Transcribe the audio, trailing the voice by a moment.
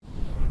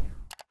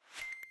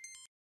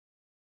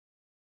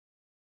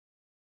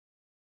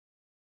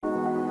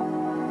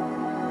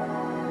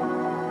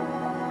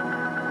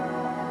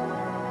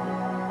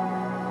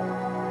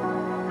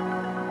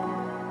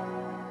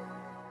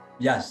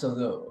Yes, so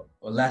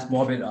the less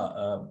morbid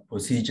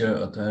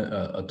procedure,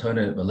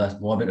 alternative, a less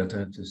morbid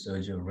alternative to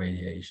surgery or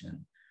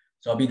radiation.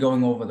 So I'll be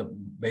going over the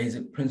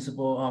basic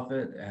principle of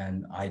it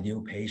and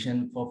ideal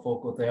patient for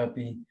focal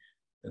therapy,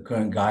 the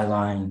current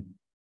guideline,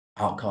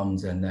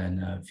 outcomes, and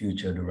then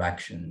future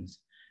directions.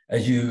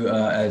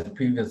 As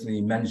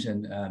previously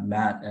mentioned,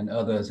 Matt and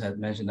others had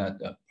mentioned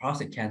that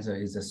prostate cancer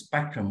is a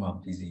spectrum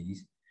of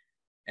disease,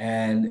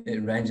 and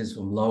it ranges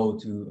from low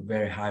to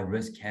very high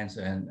risk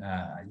cancer. And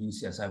at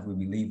UCSF,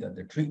 we believe that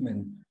the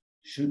treatment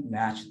should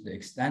match the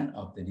extent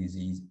of the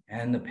disease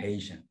and the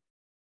patient.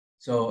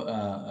 So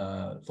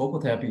focal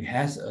therapy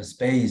has a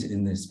space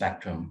in the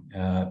spectrum,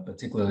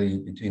 particularly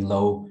between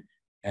low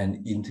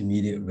and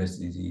intermediate risk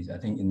disease. I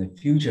think in the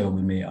future,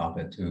 we may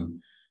offer to,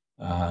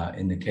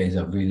 in the case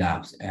of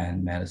relapse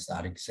and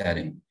metastatic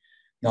setting.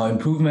 Now,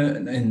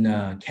 improvement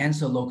in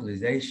cancer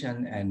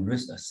localization and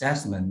risk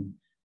assessment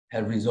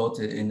have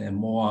resulted in a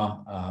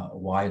more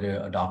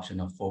wider adoption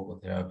of focal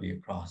therapy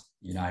across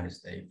the United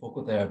States.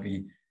 Focal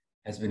therapy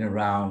has been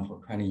around for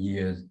 20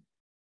 years,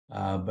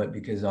 but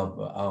because of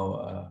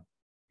our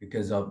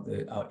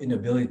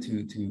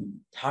inability to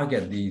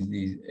target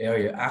these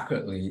areas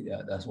accurately,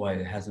 that's why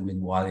it hasn't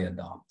been widely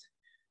adopted.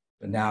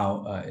 But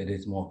now it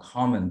is more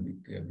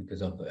common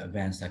because of the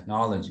advanced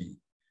technology.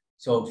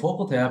 So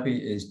focal therapy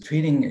is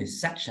treating a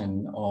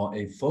section or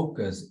a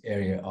focus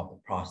area of the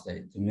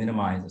prostate to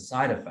minimize the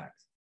side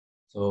effects.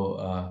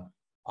 So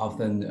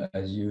often,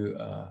 as you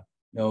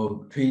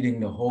know,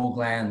 treating the whole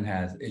gland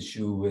has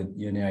issue with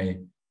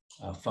urinary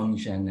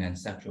function and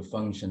sexual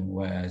function,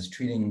 whereas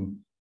treating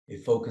a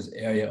focus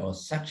area or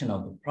section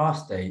of the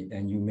prostate,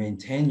 and you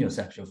maintain your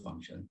sexual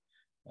function,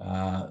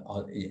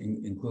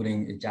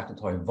 including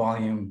ejaculatory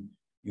volume,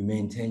 you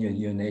maintain your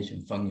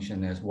urination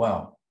function as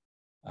well.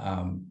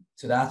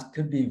 So that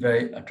could be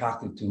very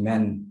attractive to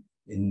men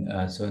in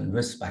a certain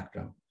risk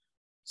spectrum.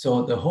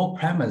 So the whole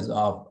premise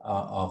of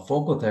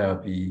focal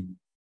therapy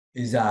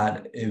is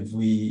that if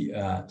we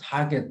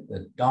target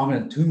the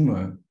dominant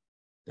tumor,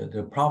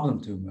 the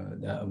problem tumor,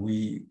 that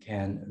we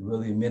can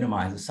really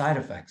minimize the side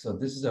effects. So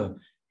this is a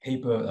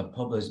paper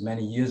published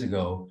many years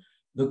ago,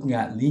 looking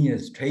at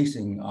lineage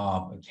tracing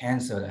of a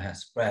cancer that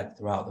has spread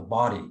throughout the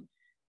body.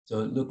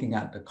 So looking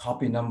at the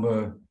copy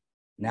number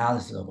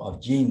analysis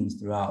of genes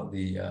throughout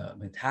the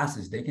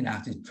metastasis, they can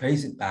actually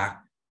trace it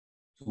back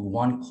to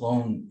one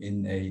clone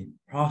in a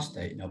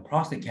prostate. Now,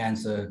 prostate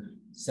cancer,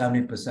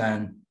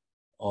 70%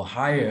 or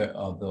higher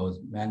of those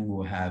men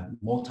will have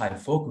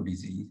multifocal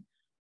disease,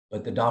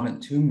 but the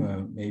dominant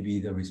tumor may be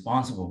the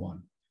responsible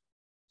one.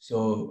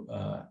 So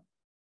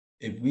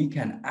if we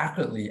can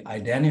accurately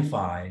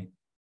identify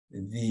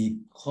the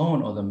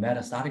clone or the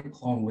metastatic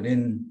clone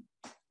within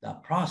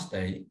that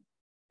prostate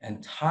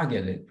and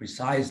target it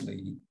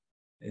precisely,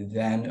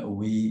 then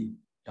we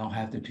don't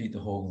have to treat the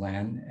whole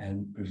gland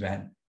and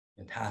prevent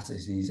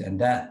metastases and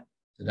death.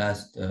 So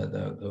that's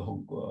the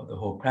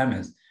whole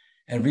premise.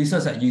 And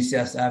research at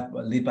UCSF,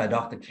 led by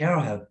Dr.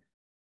 Carroll, have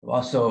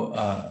also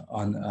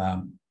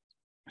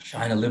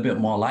shine a little bit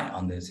more light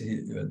on this.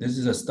 This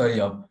is a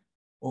study of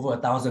over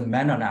 1,000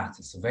 men on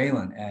active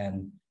surveillance,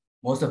 and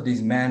most of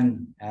these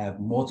men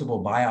have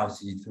multiple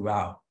biopsies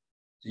throughout.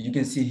 So you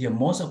can see here,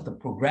 most of the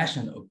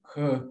progression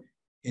occur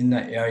in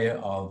the area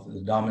of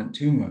the dominant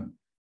tumor.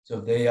 So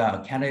if they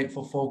are a candidate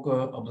for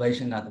focal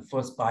ablation at the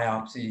first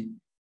biopsy,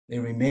 they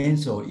remain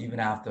so even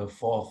after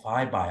 4 or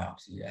 5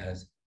 biopsies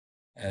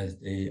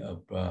as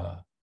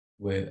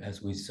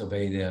we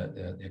survey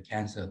their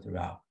cancer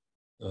throughout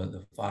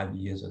the 5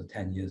 years or the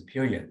 10 years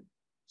period.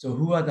 So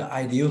who are the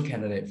ideal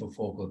candidate for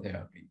focal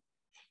therapy?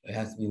 It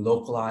has to be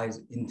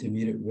localized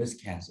intermediate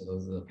risk cancer.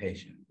 Those are the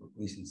patients with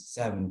Gleason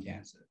 7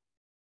 cancer.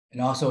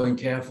 And also in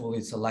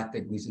carefully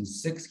selected Gleason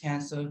 6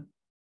 cancer,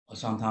 or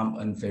sometimes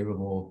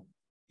unfavorable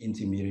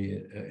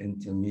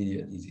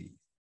intermediate disease.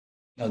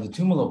 Now, the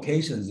tumor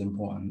location is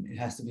important. It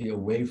has to be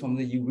away from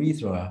the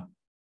urethra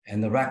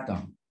and the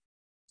rectum.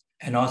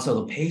 And also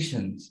the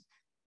patients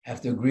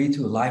have to agree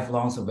to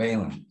lifelong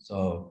surveillance.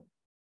 So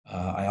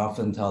I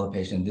often tell the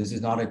patient, this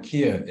is not a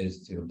cure,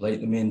 it's to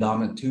ablate the main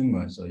dominant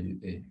tumor. So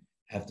they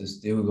have to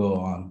still go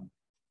on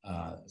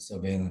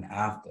surveillance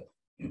after.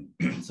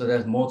 So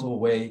there's multiple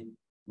ways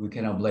we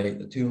can ablate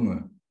the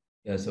tumor.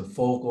 There's a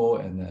focal,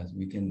 and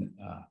we can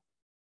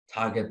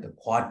target the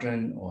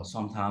quadrant, or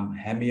sometimes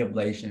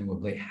hemiablation will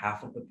ablate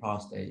half of the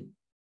prostate,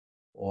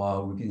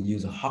 or we can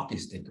use a hockey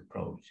stick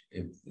approach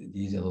if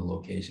these are the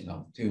location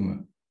of the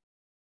tumor.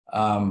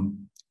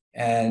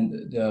 And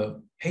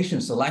the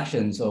patient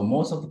selection, so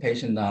most of the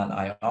patients that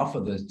I offer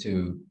this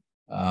to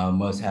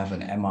must have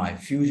an MI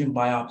fusion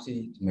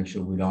biopsy to make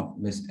sure we don't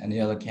miss any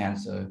other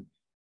cancer.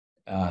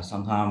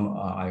 Sometimes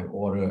I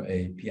order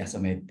a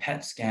PSMA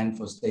PET scan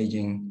for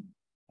staging.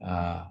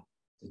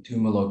 The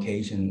tumor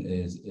location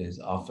is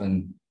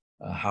often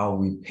how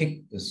we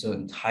pick the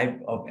certain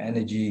type of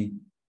energy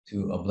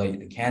to ablate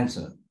the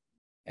cancer.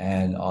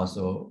 And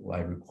also I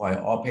require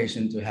all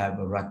patients to have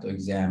a rectal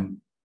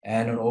exam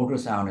and an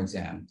ultrasound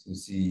exam to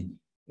see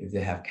if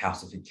they have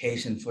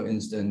calcification, for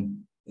instance,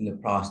 in the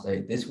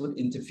prostate. This would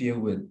interfere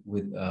with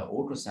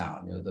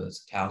ultrasound. The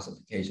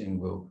calcification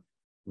will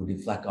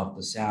deflect off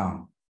the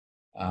sound.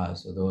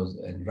 So those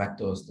and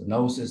rectal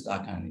stenosis,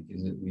 that kind of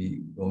things that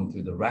we going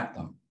through the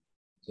rectum.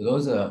 So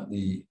those are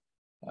the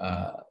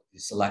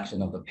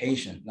selection of the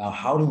patient. Now,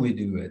 how do we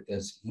do it?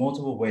 There's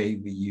multiple ways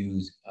we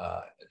use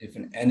a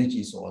different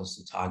energy source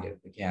to target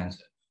the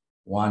cancer.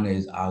 One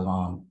is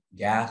argon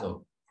gas,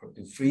 or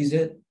to freeze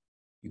it.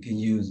 You can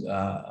use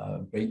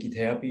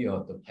brachytherapy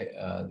or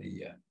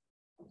the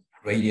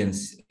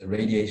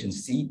radiation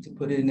seed to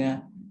put it in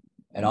there.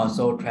 And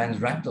also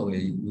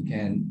transrectally, we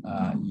can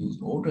use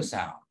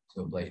ultrasound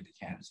to ablate the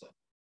cancer.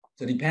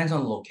 So it depends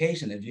on the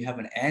location. If you have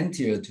an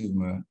anterior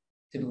tumor,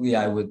 typically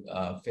I would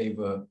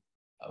favor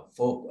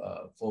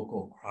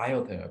focal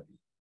cryotherapy.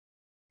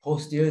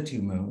 Posterior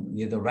tumor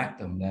near the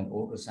rectum, then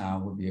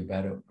ultrasound would be a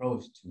better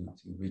approach to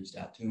reach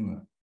that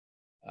tumor.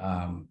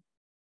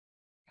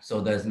 So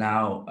there's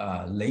now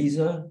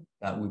laser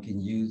that we can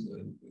use.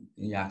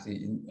 You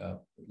actually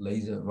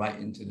laser right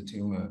into the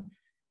tumor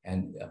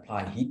and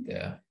apply heat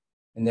there.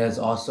 And there's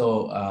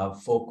also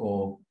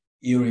focal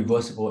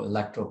irreversible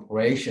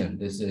electroporation.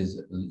 This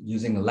is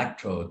using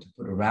electrode to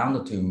put around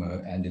the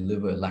tumor and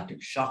deliver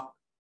electric shock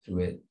through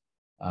it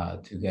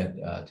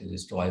to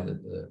destroy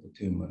the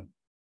tumor.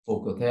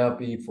 Focal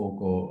therapy,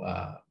 focal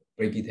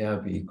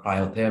brachytherapy,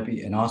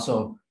 cryotherapy, and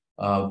also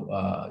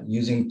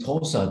using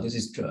TULSA. This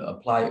is to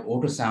apply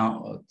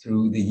ultrasound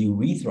through the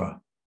urethra.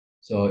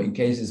 So in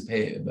cases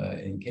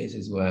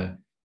where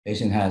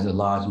patient has a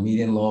large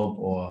median lobe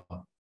or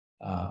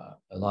a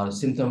lot of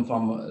symptom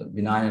from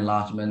benign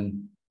enlargement,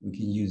 we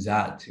can use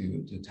that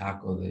to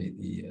tackle the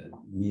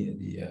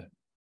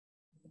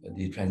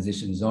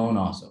transition zone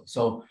also.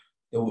 So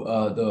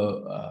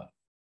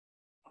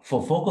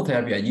for focal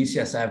therapy at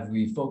UCSF,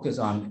 we focus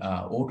on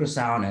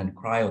ultrasound and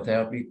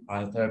cryotherapy.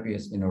 Cryotherapy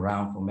has been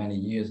around for many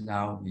years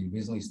now. We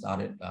recently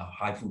started a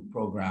HIFU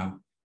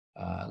program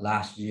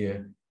last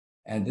year.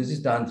 And this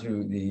is done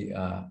through the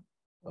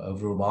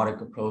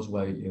robotic approach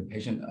where your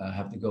patient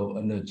have to go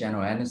under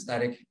general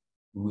anesthetic.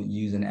 We would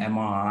use an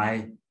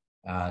MRI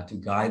to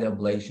guide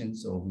ablation.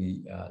 So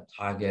we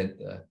target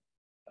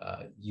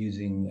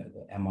using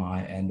the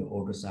MRI and the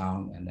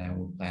ultrasound, and then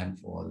we plan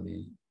for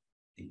the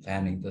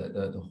planning.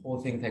 The whole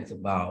thing takes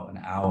about an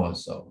hour or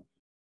so.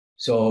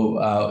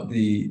 So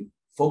the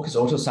focused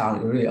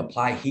ultrasound really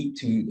apply heat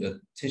to the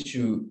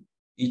tissue.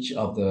 Each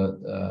of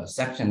the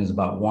sections is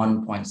about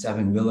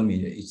 1.7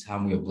 millimeter each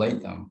time we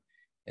ablate them.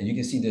 And you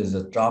can see there's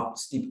a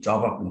steep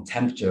drop up in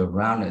temperature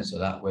around it. So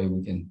that way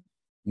we can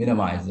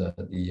minimize the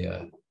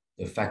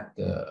effect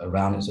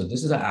around it. So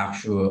this is an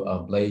actual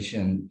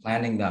ablation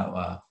planning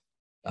that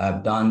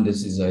I've done.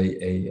 This is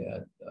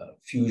a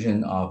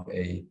fusion of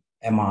a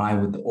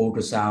MRI with the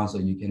ultrasound, so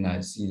you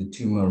can see the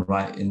tumor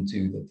right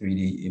into the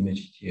 3D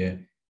image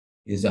here.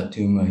 Here's a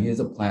tumor, here's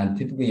a plan.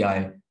 Typically,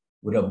 I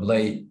would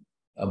ablate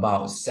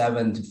about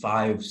 7 to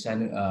 5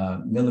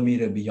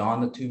 millimeter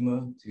beyond the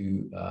tumor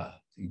to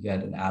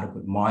get an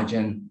adequate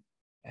margin.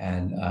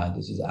 And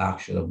this is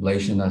actual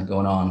ablation that's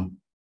going on.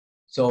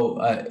 So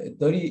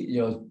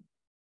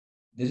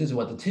this is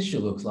what the tissue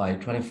looks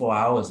like. 24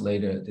 hours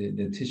later,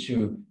 the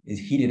tissue is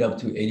heated up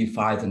to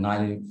 85 to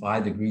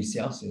 95 degrees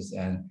Celsius,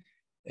 and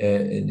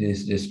it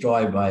is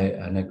destroyed by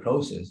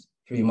necrosis.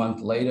 3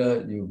 months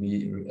later, you'll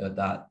be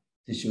that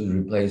tissue is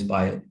replaced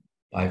by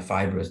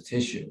fibrous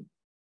tissue.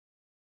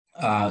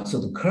 So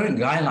the current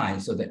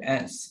guidelines, so the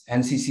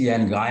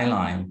NCCN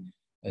guideline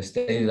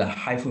stated that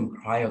HIFU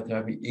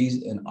cryotherapy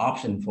is an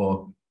option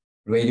for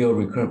radio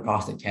recurrent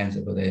prostate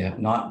cancer, but they have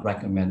not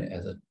recommended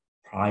as a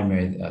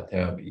primary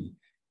therapy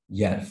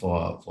yet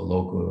for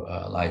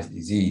localized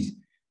disease.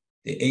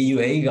 The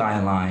AUA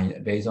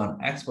guideline, based on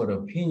expert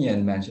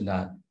opinion, mentioned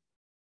that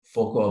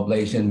focal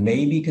ablation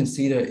may be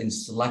considered in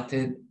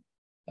selected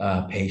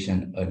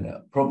patient, an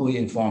appropriately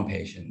informed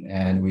patient,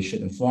 and we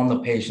should inform the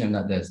patient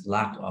that there's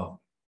lack of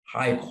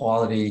high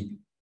quality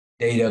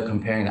data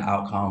comparing the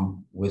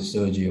outcome with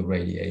surgery or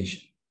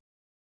radiation.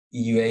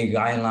 EUA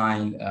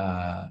guideline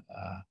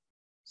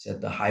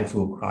said the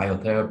HIFU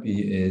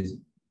cryotherapy is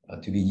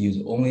to be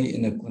used only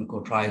in a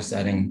clinical trial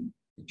setting.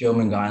 The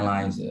German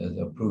guidelines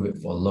approve it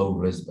for low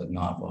risk, but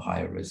not for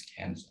higher risk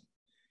cancer.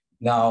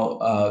 Now,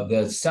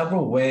 there's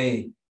several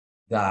ways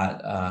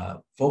that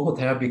focal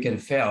therapy can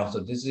fail. So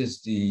this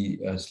is the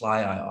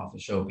slide I often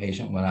show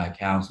patient when I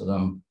counsel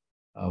them,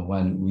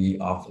 when we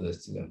offer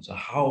this to them. So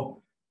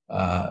how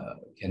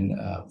can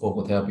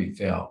focal therapy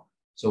fail?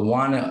 So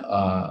one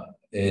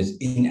is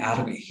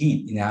inadequate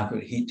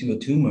heat to a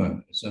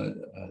tumor. So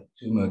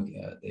tumor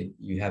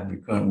you have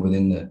recurrent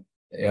within the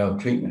area of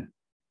treatment.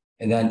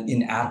 And then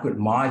inadequate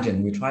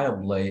margin, we try to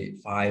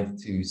ablate 5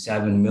 to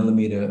 7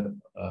 millimeter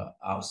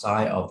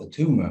outside of the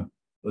tumor.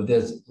 But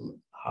there's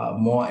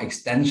more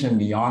extension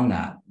beyond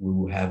that, we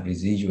will have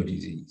residual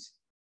disease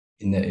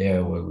in the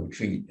area where we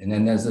treat. And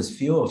then there's this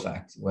field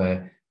effect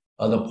where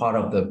other part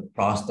of the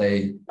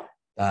prostate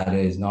that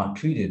is not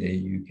treated,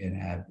 you can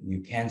have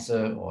new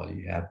cancer, or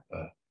you have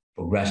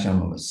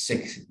progression of a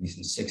 6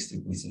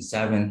 to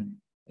 7.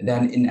 And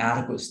then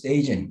inadequate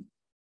staging.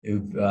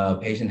 If a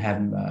patient have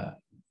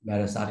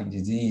metastatic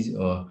disease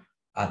or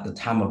at the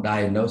time of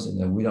diagnosis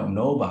and we don't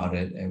know about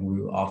it and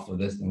we offer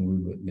this, then we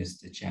would miss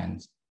the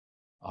chance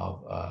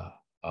of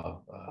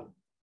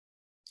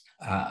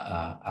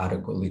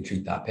adequately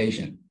treat that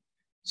patient.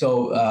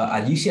 So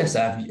at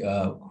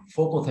UCSF,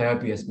 focal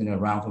therapy has been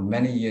around for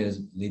many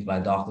years, led by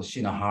Dr.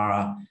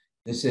 Shinohara.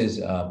 This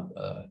is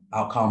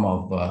outcome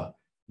of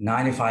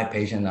 95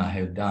 patients I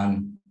have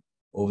done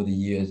over the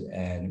years,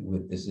 and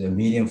with this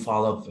median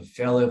follow-up for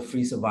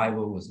failure-free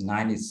survival was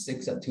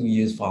 96 at 2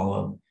 years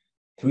follow-up.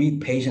 3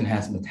 patients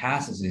has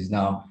metastases.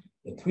 Now,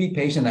 the 3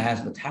 patients that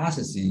has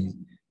metastases,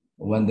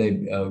 when they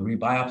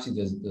rebiopsy,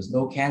 there's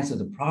no cancer of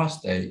the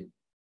prostate,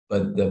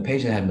 but the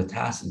patient had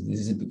metastases.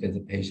 This is because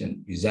the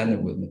patient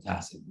presented with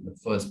metastasis in the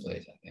first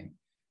place, I think.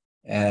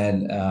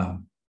 And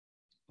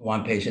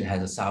 1 patient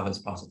has a salvage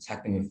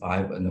prostatectomy,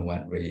 5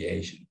 underwent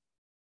radiation.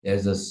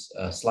 There's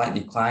a slight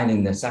decline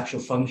in their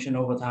sexual function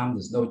over time.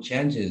 There's no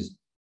changes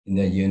in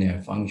their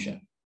urinary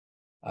function.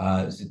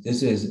 So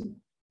this is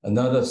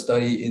another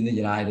study in the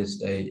United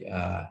States,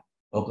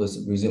 published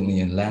recently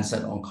in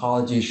Lancet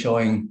Oncology,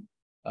 showing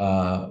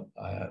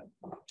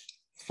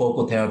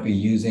focal therapy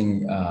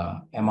using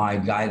MI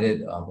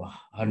guided of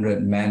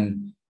 100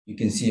 men. You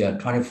can see a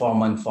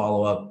 24-month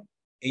follow-up,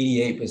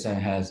 88%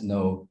 has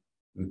no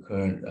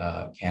recurrent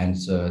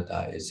cancer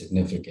that is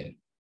significant.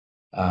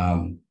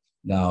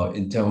 Now,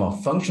 in terms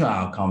of functional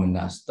outcome in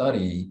that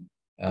study,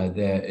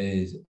 there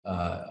is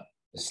a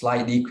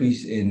slight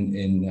decrease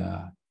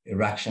in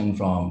erection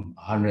from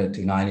 100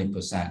 to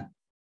 90%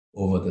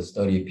 over the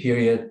study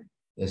period.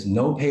 There's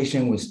no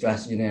patient with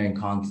stress urinary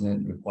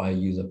incontinence require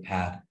use of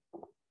pad.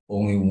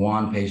 Only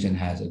 1 patient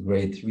has a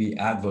grade 3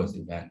 adverse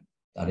event,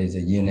 that is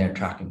a urinary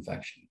tract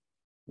infection.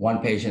 1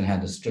 patient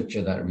had a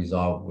stricture that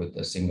resolved with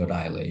a single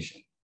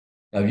dilation.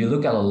 Now, if you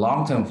look at a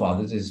long-term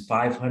follow-up, this is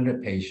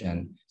 500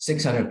 patient,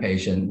 600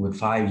 patient with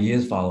 5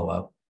 years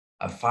follow-up.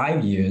 At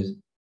 5 years,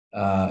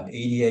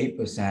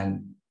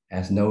 88%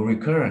 has no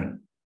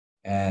recurrent,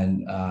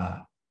 and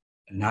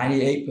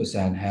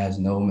 98% has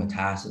no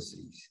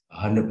metastases.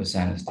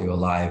 100% is still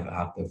alive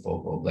after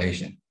focal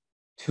ablation.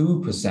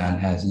 2%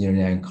 has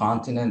urinary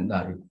incontinence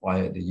that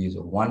required the use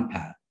of 1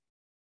 pad.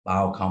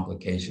 Bowel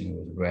complication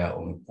was rare,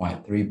 only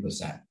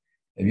 0.3%.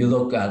 If you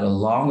look at a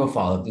longer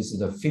follow-up, this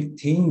is a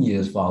 15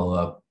 years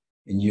follow-up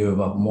in Europe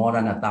of more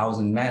than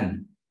 1,000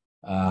 men.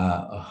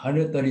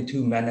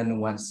 132 men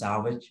underwent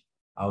salvage.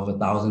 Out of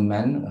 1,000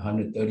 men,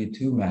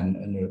 132 men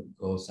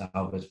undergo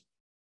salvage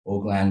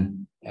whole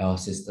gland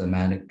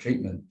systematic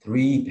treatment.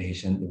 3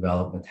 patients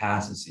developed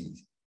metastases.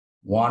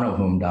 1 of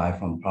whom died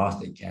from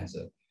prostate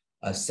cancer.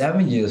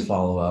 7 years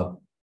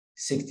follow-up,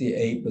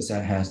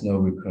 68% has no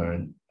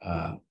recurrent,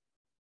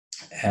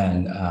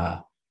 and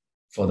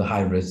for the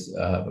high risk,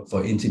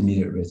 for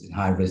intermediate risk and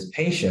high risk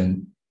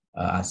patient,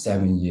 at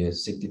 7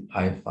 years,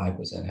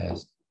 65%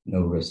 has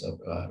no risk of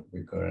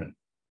recurrent.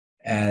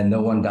 And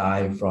no one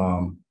died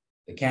from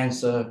the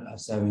cancer at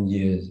 7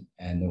 years,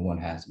 and no one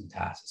has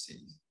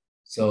metastases.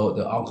 So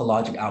the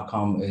oncologic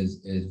outcome is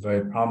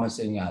very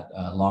promising at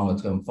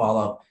longer term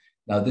follow-up.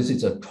 Now, this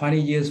is a 20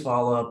 years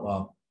follow-up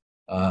of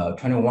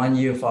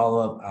 21-year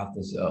follow-up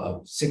after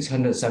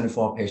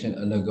 674 patients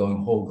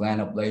undergoing whole gland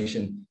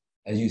ablation.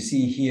 As you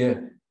see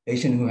here,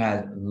 patient who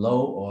had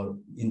low or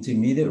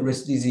intermediate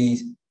risk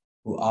disease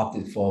who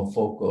opted for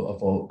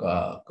focal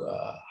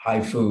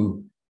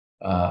HIFU.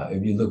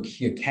 If you look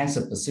here,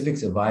 cancer-specific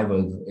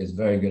survival is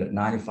very good at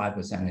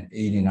 95% and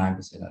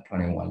 89% at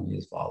 21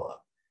 years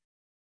follow-up.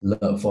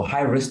 For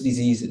high-risk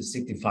disease, it's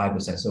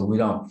 65%. So we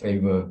don't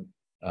favor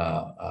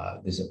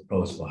this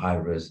approach for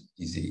high-risk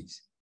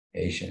disease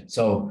patients.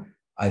 So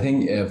I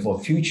think for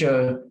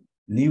future,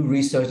 new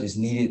research is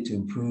needed to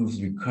improve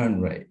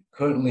recurrent rate.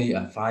 Currently,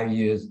 at 5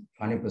 years,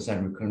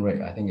 20% recurrent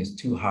rate, I think is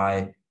too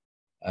high.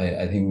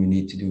 I think we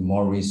need to do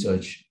more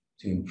research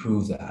to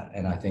improve that.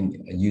 And I think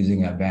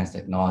using advanced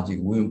technology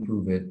will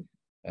improve it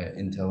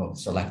in terms of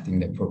selecting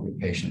the appropriate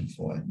patient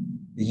for it.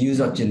 The use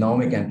of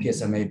genomic and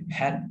PSMA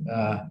PET,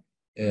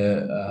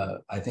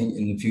 I think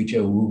in the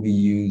future will be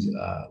used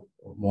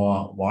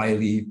more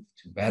widely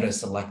to better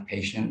select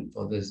patient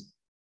for this.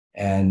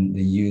 And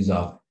the use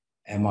of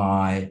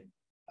MRI,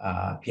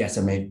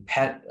 PSMA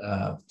PET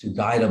to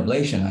guide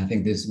ablation, I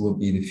think this will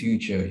be the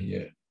future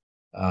here.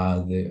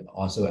 The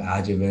also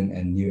adjuvant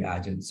and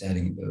neoadjuvant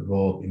setting, the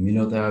role of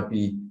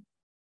immunotherapy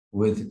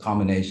with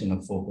combination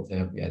of focal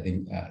therapy, I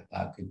think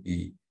that could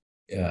be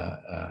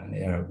an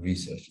area of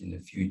research in the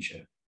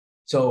future.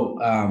 So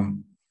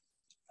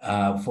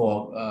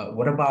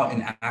what about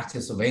in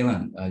active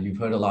surveillance? You've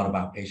heard a lot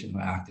about patients who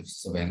are active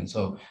surveillance.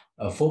 So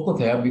focal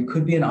therapy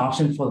could be an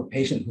option for the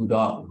patient who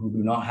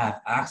do not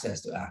have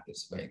access to active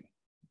surveillance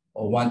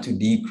or want to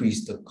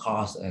decrease the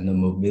cost and the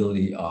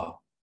mobility of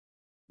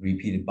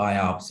repeated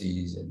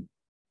biopsies and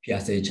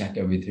PSA check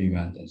every 3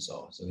 months and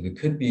so on. So there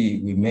could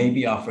be, we may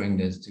be offering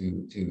this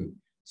to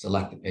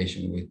select a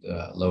patient with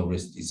low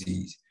risk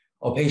disease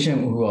or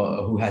patient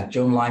who has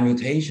germline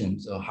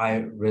mutations or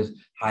high risk,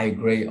 high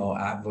grade or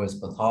adverse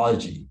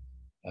pathology.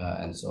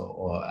 and so,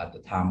 or at the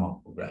time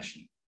of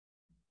progression.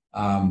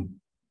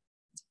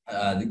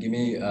 I'll give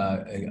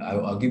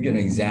you an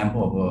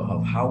example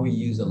of how we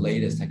use the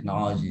latest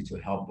technology to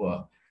help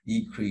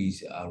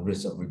decrease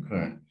risk of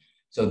recurrence.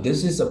 So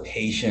this is a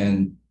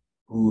patient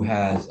who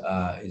is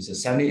a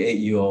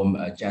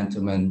 78-year-old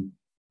gentleman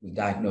who's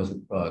diagnosed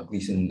with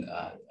Gleason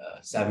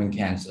 7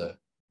 cancer,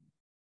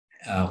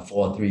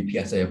 4-3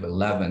 PSA of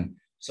 11.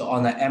 So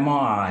on the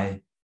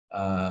MRI,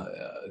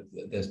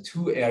 there's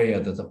two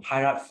areas. There's a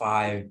PIRAT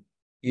 5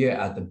 here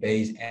at the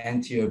base,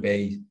 anterior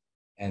base,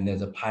 and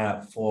there's a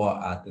PIRAT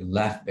 4 at the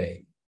left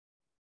base.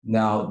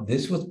 Now,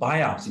 this was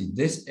biopsy.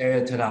 This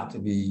area turned out to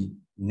be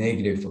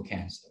negative for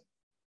cancer.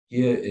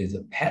 Here is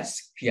a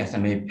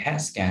PSMA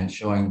PET scan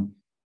showing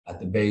at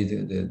the base,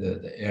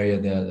 the area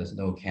there, there's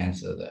no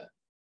cancer there.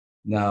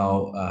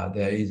 Now,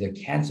 there is a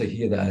cancer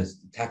here that is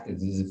detected.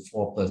 This is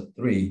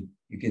 4+3.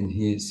 You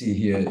can see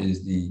here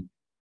is the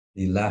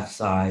left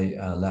side,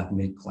 left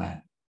mid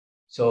gland.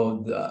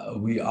 So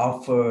we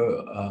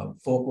offer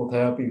focal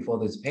therapy for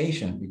this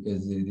patient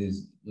because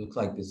looks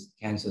like this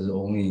cancer is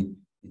only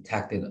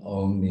detected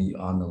only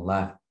on the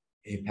left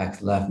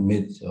apex, left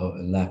mid, so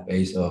left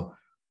base. So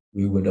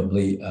we would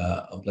ablate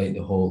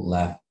the whole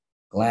left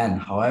gland.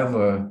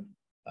 However,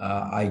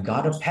 I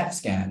got a PET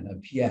scan, a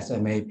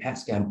PSMA PET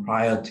scan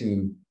prior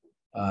to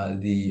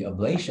the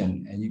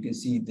ablation, and you can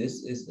see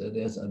there's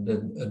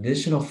an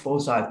additional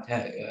foci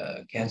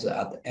cancer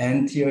at the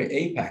anterior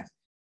apex.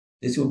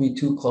 This will be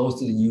too close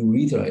to the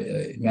urethra.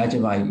 Imagine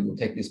if I will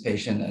take this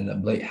patient and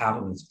ablate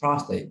half of his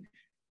prostate.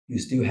 You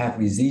still have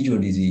residual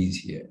disease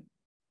here.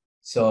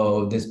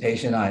 So this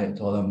patient, I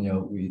told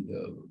him, we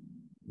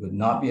would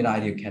not be an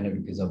ideal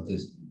candidate because of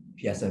this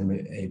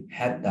PSMA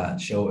PET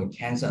that showed a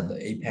cancer at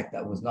the apex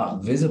that was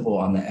not visible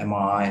on the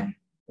MRI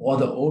or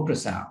the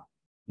ultrasound.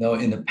 Now,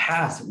 in the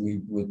past,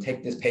 we would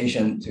take this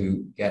patient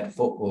to get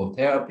focal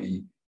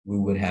therapy, we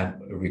would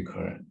have a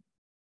recurrence.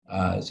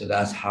 So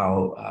that's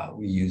how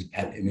we use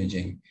PET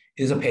imaging.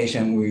 Here's a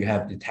patient we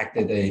have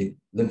detected a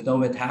lymph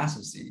node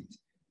metastases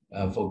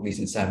for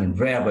Gleason 7,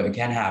 rare, but it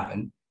can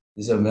happen.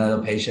 This is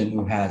another patient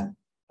who has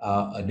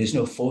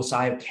additional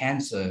foci of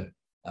cancer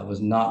that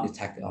was not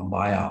detected on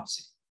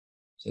biopsy.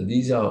 So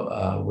these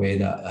are ways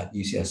that at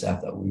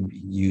UCSF that we've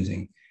been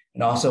using.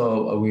 And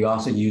also, we're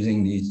also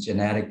using these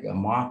genetic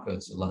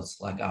markers to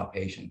select our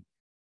patient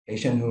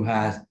who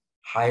has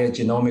higher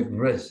genomic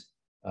risk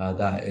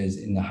that is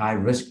in the high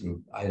risk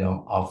group. I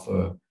don't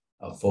offer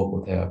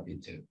focal therapy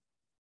to.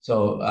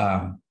 So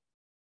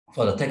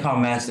for the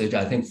take-home message,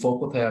 I think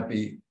focal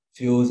therapy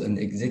fills an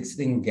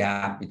existing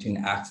gap between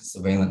active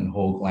surveillance and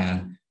whole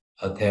gland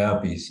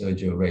therapy,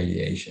 surgery, or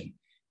radiation.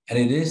 And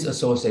it is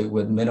associated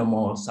with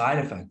minimal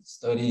side effects.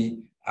 Study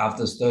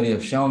after study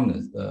have shown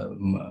this,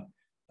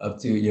 up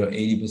to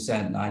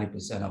 80%,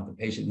 90% of the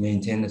patient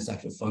maintain the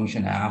sexual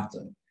function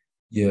after.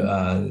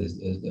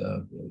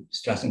 The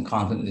stress and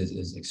content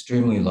is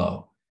extremely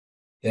low.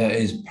 There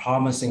is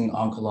promising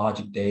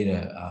oncologic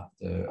data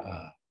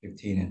after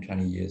 15 and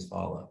 20 years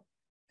follow-up,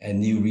 and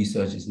new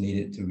research is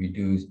needed to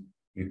reduce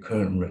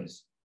recurrent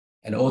risk.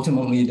 And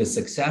ultimately, the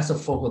success of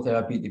focal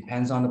therapy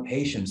depends on the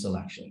patient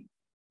selection.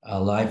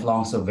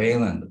 Lifelong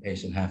surveillance, the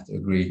patient have to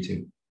agree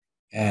to.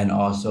 And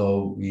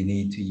also, we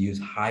need to use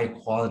high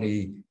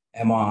quality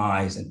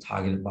MRIs and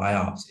targeted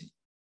biopsy,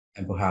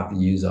 and perhaps the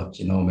use of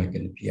genomic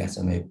and the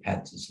PSMA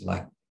PET to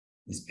select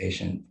this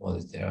patient for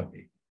this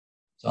therapy.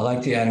 So I'd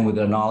like to end with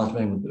an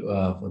acknowledgement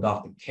for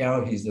Dr.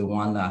 Carroll. He's the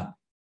one that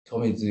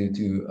told me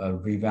to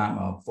revamp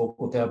our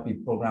focal therapy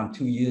program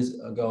 2 years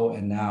ago,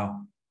 and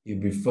now he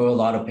refer a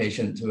lot of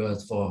patients to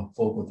us for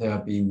focal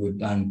therapy. We've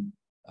done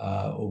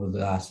over the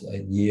last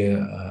year,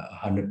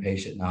 100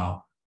 patients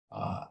now.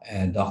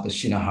 And Dr.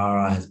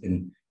 Shinohara has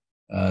been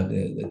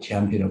the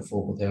champion of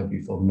focal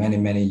therapy for many,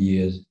 many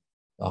years.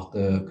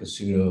 Dr.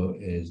 Kasuto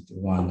is the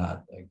one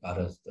that got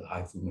us the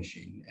HIFU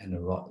machine and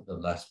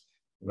the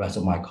rest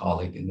of my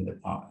colleagues in the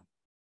department.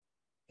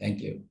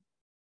 Thank you.